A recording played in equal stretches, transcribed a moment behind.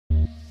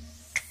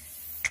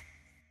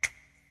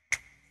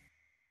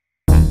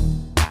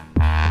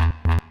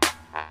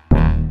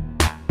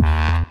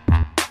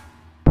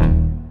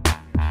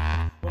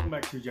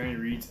Welcome back to Johnny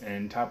Reads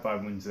and Top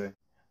 5 Wednesday.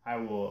 I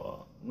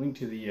will link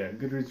to the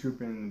Goodreads group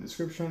in the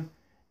description,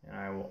 and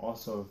I will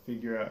also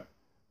figure out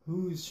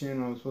whose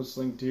channel I'm supposed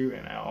to link to,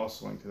 and I'll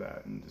also link to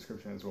that in the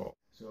description as well.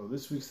 So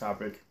this week's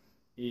topic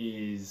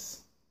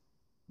is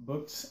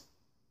books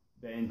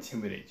that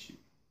intimidate you.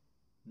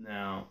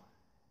 Now,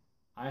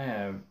 I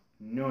have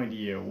no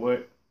idea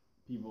what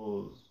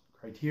people's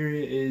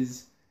criteria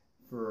is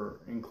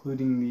for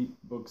including the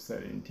books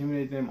that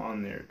intimidate them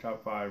on their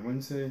Top 5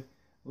 Wednesday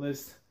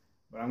list.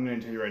 But I'm going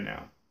to tell you right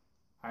now,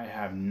 I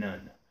have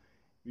none,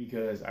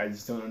 because I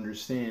just don't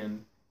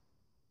understand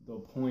the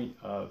point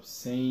of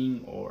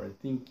saying or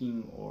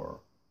thinking or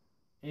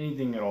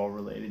anything at all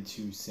related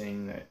to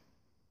saying that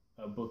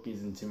a book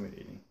is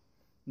intimidating.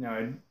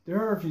 Now, there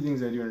are a few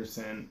things I do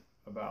understand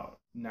about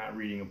not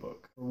reading a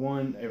book. For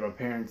one, if a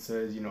parent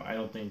says, I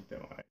don't think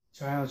that my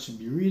child should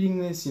be reading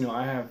this,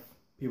 I have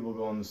people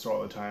go in the store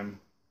all the time.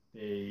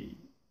 They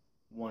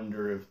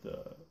wonder if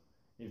the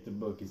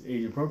book is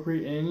age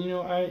appropriate, and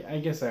I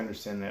guess I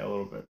understand that a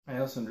little bit. I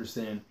also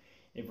understand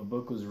if a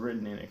book was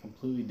written in a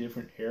completely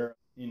different era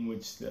in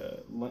which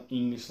the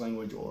English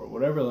language or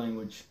whatever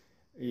language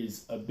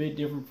is a bit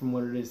different from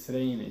what it is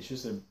today, and it's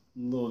just a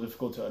little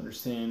difficult to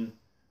understand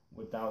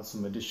without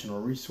some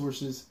additional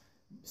resources,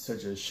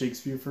 such as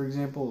Shakespeare, for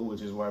example,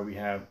 which is why we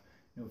have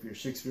No Fear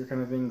Shakespeare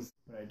kind of things.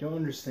 But I don't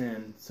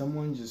understand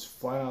someone just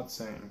flat out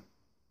saying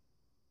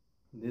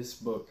this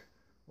book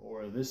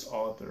or this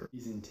author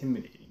is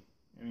intimidating.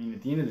 I mean,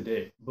 at the end of the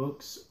day,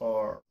 books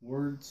are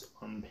words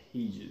on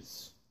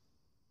pages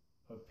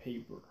of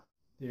paper.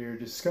 They're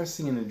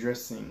discussing and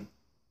addressing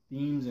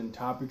themes and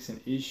topics and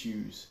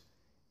issues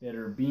that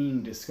are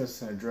being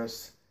discussed and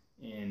addressed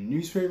in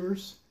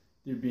newspapers.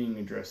 They're being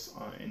addressed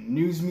in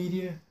news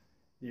media.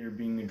 They're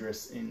being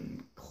addressed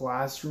in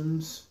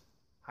classrooms,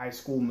 high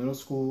school, middle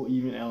school,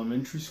 even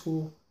elementary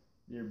school.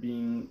 They're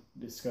being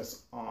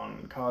discussed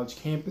on college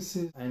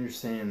campuses. I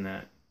understand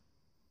that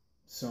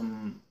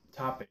some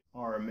topics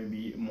are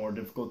maybe more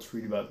difficult to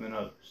read about than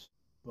others,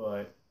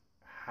 but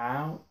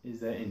how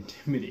is that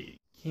intimidating?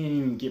 Can't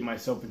even get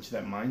myself into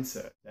that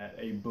mindset that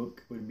a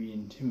book would be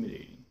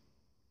intimidating.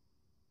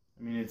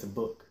 I mean, it's a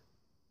book.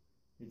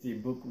 It's a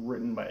book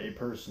written by a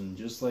person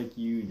just like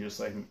you, just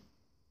like me.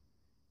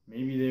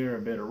 Maybe they're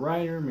a better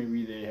writer,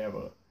 maybe they have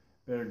a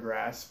better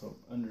grasp of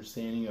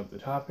understanding of the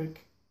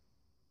topic,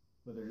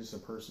 but they're just a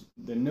person.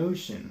 The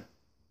notion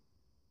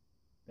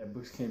that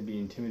books can be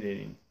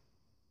intimidating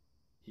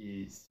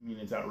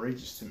it's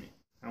outrageous to me.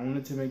 I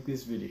wanted to make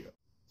this video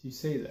to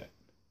say that,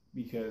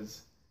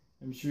 because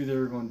I'm sure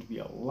there are going to be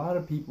a lot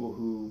of people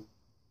who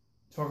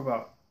talk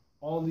about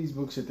all these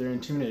books that they're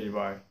intimidated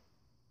by,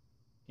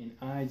 and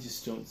I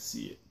just don't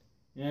see it.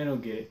 And I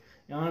don't get it.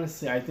 And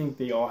honestly, I think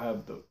they all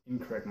have the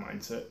incorrect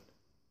mindset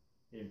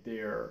if they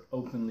are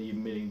openly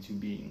admitting to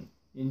being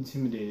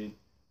intimidated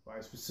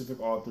by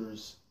specific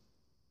authors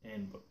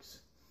and books.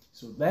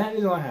 So that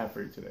is all I have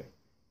for you today.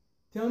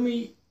 Tell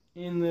me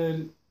in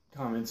the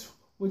comments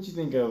what you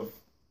think of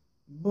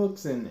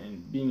books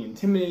and being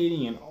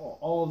intimidating and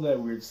all of that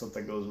weird stuff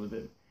that goes with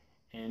it.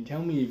 And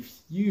tell me if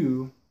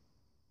you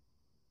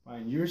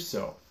find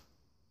yourself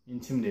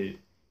intimidated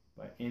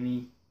by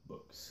any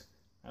books.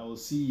 I will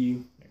see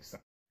you next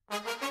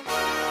time.